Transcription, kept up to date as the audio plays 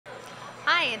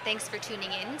Hi, and thanks for tuning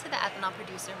in to the Ethanol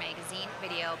Producer Magazine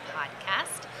video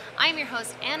podcast. I'm your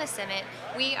host, Anna Simet.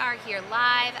 We are here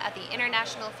live at the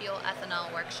International Fuel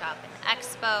Ethanol Workshop in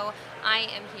Expo. I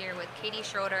am here with Katie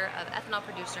Schroeder of Ethanol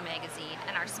Producer Magazine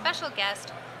and our special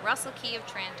guest, Russell Key of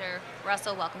Tranter.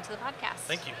 Russell, welcome to the podcast.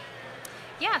 Thank you.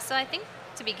 Yeah, so I think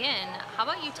to begin, how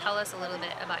about you tell us a little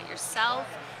bit about yourself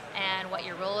and what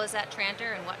your role is at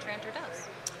Tranter and what Tranter does?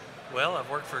 Well, I've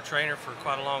worked for Tranter for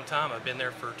quite a long time. I've been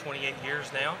there for 28 years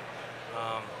now.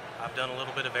 I've done a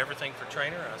little bit of everything for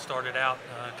Tranter. I started out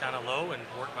kind of low and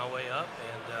worked my way up,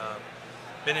 and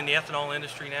been in the ethanol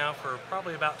industry now for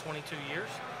probably about 22 years.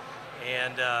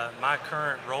 And my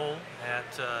current role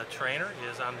at Tranter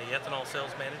is I'm the ethanol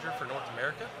sales manager for North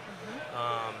America.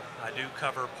 I do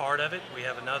cover part of it. We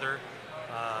have another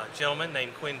gentleman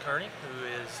named Quinn Kearney who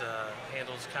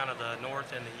handles kind of the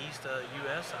north and the east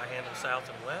U.S. I handle south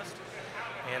and west,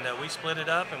 and we split it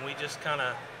up and we just kind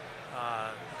of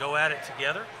go at it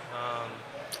together.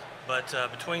 But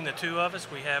between the two of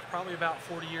us, we have probably about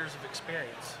 40 years of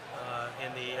experience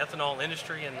in the ethanol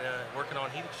industry and working on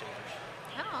heat exchangers.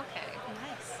 Oh, okay,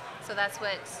 nice. So that's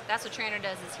what Tranter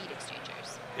does, is heat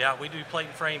exchangers. Yeah, we do plate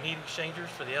and frame heat exchangers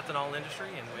for the ethanol industry,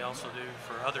 and we also do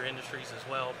for other industries as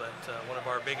well, but one of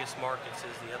our biggest markets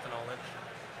is the ethanol industry.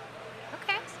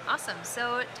 Okay, awesome.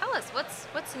 So tell us,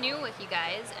 what's new with you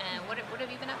guys, and what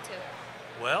have you been up to?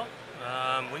 Well,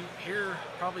 we here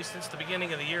probably since the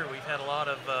beginning of the year, we've had a lot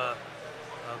of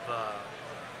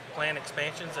plant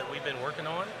expansions that we've been working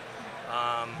on.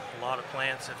 A lot of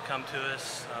plants have come to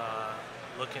us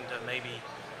looking to maybe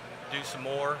do some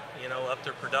more, up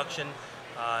their production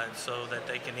so that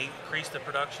they can increase the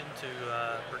production to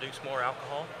produce more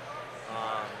alcohol.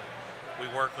 We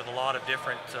work with a lot of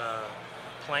different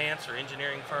plants or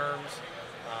engineering firms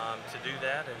to do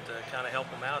that and to kind of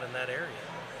help them out in that area.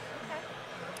 Okay.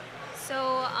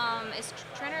 So is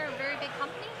Tranter a very big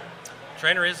company?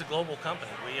 Tranter is a global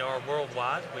company. We are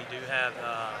worldwide. We do have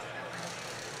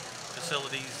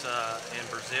facilities in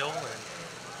Brazil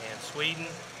and Sweden,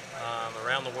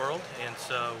 around the world, and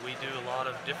so we do a lot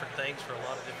of different things for a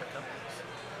lot of different companies.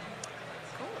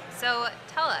 Cool. So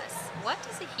tell us, what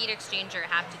does a heat exchanger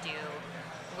have to do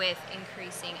with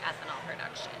increasing ethanol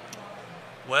production?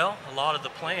 Well, a lot of the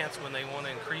plants, when they want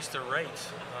to increase their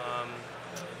rates,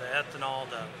 the ethanol,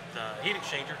 the heat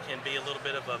exchanger can be a little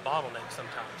bit of a bottleneck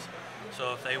sometimes.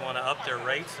 So if they want to up their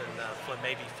rates and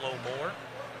maybe flow more,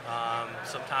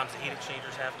 sometimes the heat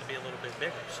exchangers have to be a little bit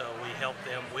bigger. So we help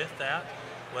them with that,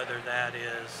 whether that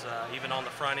is even on the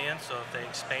front end. So if they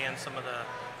expand some of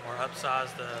or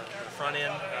upsize the front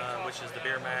end, which is the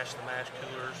beer mash, the mash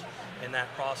coolers in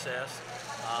that process.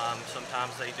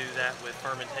 Sometimes they do that with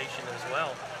fermentation as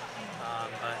well.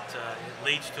 But it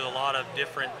leads to a lot of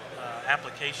different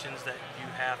applications that you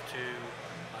have to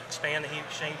expand the heat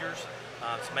exchangers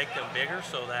to make them bigger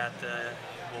so that it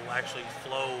will actually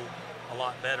flow a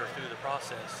lot better through the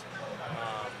process.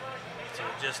 So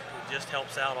it just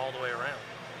helps out all the way around.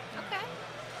 Okay.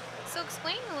 So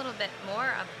explain a little bit more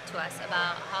to us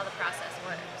about how the process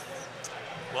works.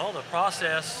 Well, the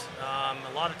process,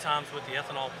 a lot of times with the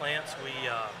ethanol plants,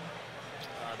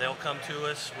 they'll come to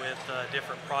us with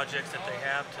different projects that they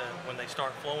have when they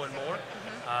start flowing more.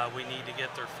 We need to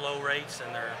get their flow rates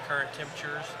and their current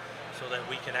temperatures so that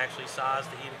we can actually size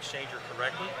the heat exchanger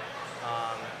correctly.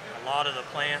 A lot of the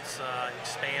plants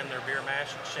expand their beer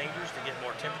mash exchangers to get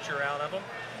more temperature out of them,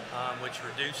 which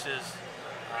reduces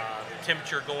the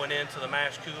temperature going into the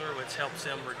mash cooler, which helps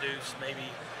them reduce maybe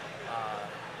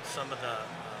some of the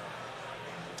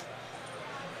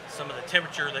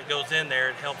temperature that goes in there.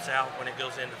 It helps out when it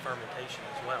goes into fermentation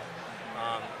as well.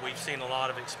 We've seen a lot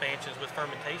of expansions with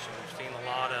fermentation. We've seen a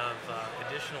lot of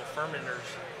additional fermenters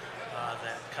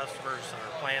that customers or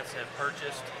plants have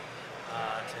purchased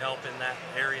to help in that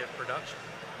area of production.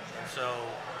 And so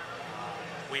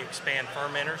we expand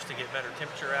fermenters to get better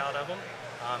temperature out of them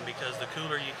because the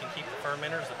cooler you can keep the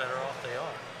fermenters, the better off they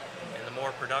are. And the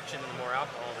more production and the more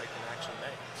alcohol they can actually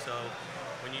make. So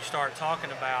when you start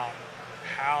talking about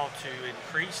how to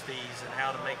increase these and how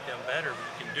to make them better,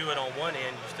 you can do it on one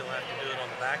end, you still have to do it on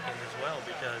the back end as well,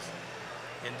 because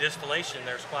in distillation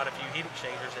there's quite a few heat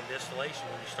exchangers in distillation.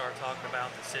 When you start talking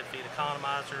about the sieve feed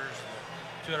economizers,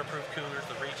 the 200 proof coolers,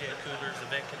 the regen coolers, the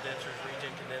vent condensers,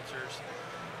 regen condensers,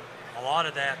 a lot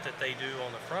of that they do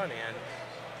on the front end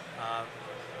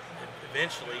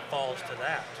eventually falls to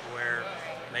that, to where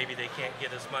maybe they can't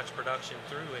get as much production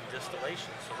through in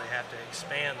distillation, so they have to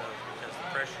expand those because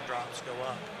the pressure drops go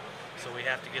up. So we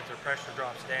have to get their pressure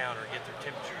drops down or get their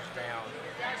temperatures down,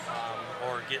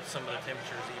 or get some of the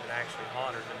temperatures even actually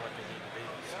hotter than what they need to be.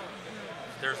 So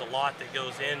there's a lot that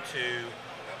goes into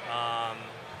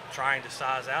trying to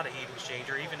size out a heat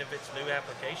exchanger, even if it's new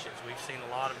applications. We've seen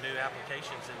a lot of new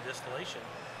applications in distillation.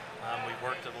 We've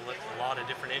worked with a lot of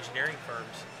different engineering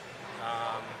firms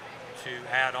to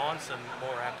add on some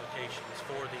more applications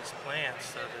for these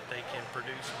plants so that they can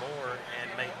produce more and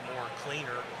make more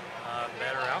cleaner,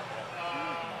 better alcohol.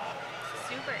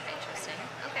 Super interesting.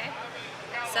 Okay.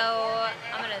 So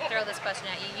I'm going to throw this question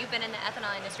at you. You've been in the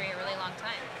ethanol industry a really long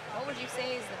time. What would you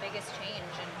say is the biggest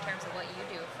change in terms of what you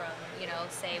do from,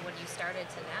 say when you started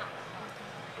to now?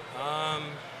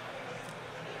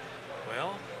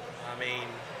 Well, I mean,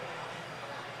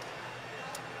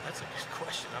 that's a good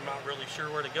question. I'm not really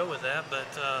sure where to go with that, but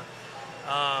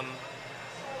I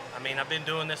mean, I've been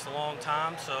doing this a long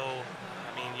time, so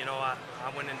I mean, I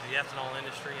went into the ethanol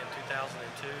industry in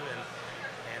 2002,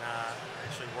 and I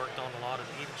actually worked on a lot of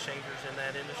the heat exchangers in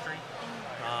that industry.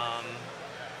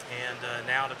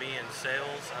 Now to be in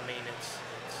sales, I mean,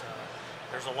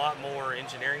 there's a lot more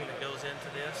engineering that goes into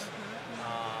this.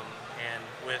 And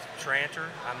with Tranter,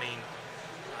 I mean,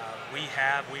 we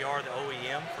are the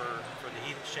OEM for the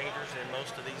heat exchangers in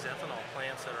most of these ethanol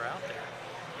plants that are out there.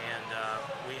 And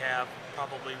we have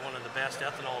probably one of the best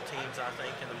ethanol teams, I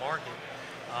think, in the market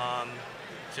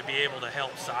to be able to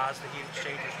help size the heat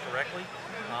exchangers correctly,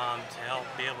 to help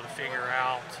be able to figure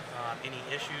out any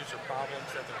issues or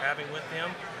problems that they're having with them.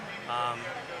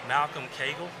 Malcolm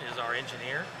Cagle is our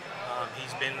engineer.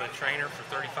 He's been with Tranter for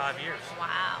 35 years.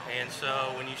 Wow. And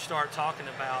so when you start talking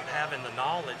about having the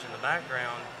knowledge and the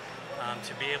background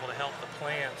to be able to help the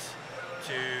plants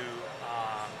to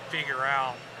figure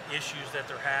out issues that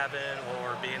they're having,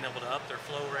 or being able to up their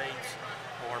flow rates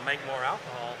or make more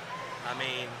alcohol, I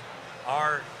mean,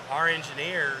 our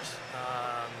engineers,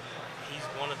 he's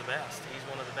one of the best. He's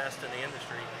one of the best in the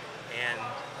industry. And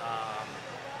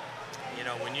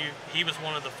he was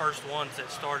one of the first ones that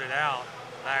started out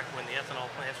back when the ethanol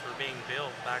plants were being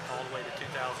built, back all the way to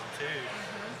 2002.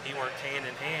 He worked hand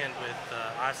in hand with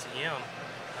ICM,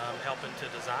 helping to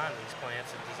design these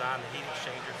plants and design the heat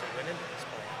exchangers that went into these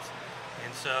plants.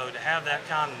 And so to have that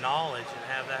kind of knowledge and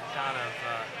have that kind of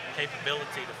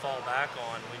capability to fall back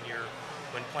on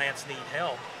when plants need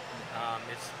help,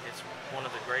 it's one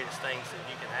of the greatest things that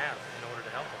you can have in order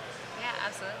to help them. Yeah,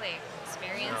 absolutely.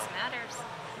 Experience matters.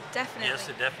 Definitely. Yes,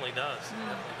 it definitely does. It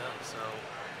definitely does. So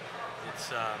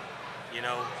it's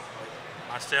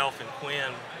myself and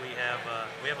Quinn, we have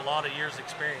a lot of years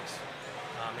experience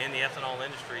in the ethanol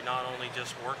industry, not only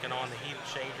just working on the heat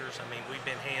exchangers. I mean, we've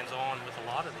been hands-on with a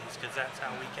lot of these because that's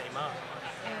how we came up.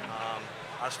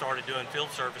 I started doing field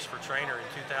service for Tranter in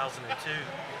 2002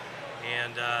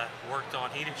 and worked on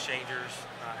heat exchangers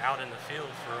out in the field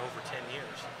for over 10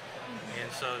 years.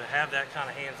 And so to have that kind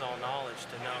of hands-on knowledge,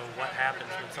 to know what happens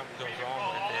when something goes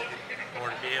wrong with it, or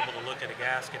to be able to look at a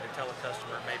gasket and tell a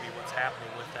customer maybe what's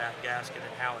happening with that gasket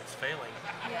and how it's failing,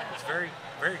 it's very,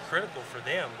 very critical for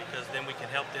them, because then we can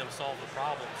help them solve the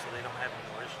problem so they don't have any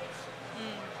more issues.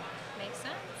 Makes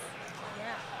sense.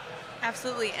 Yeah,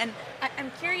 absolutely. And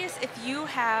I'm curious if you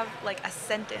have like a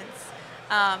sentence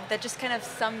that just kind of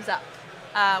sums up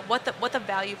what the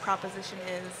value proposition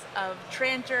is of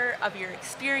Tranter, of your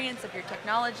experience, of your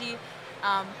technology.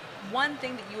 One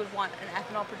thing that you would want an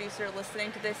ethanol producer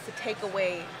listening to this to take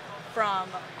away from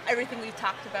everything we've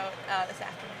talked about this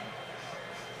afternoon.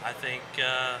 I think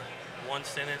one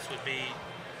sentence would be,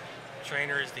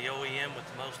 Tranter is the OEM with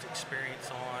the most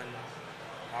experience on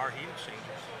our heat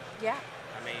exchangers. Yeah.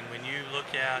 I mean, when you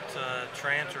look at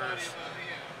Tranter's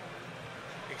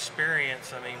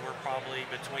experience, I mean, we're probably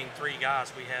between three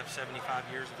guys, we have 75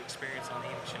 years of experience on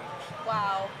heat exchangers.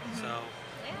 Wow. So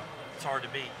it's hard to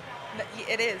beat.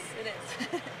 It is.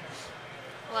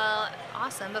 Well,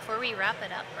 awesome. Before we wrap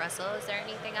it up, Russell, is there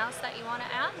anything else that you want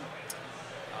to add?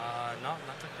 Not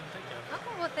that I can think of.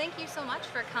 Okay, well, thank you so much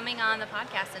for coming on the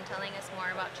podcast and telling us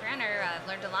more about Tranter. I've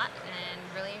learned a lot and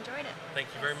really enjoyed it. Thank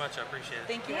you very much. I appreciate it.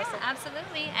 Thank you, Yeah, Russell.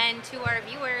 absolutely. And to our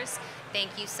viewers,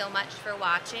 thank you so much for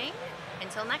watching.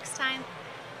 Until next time.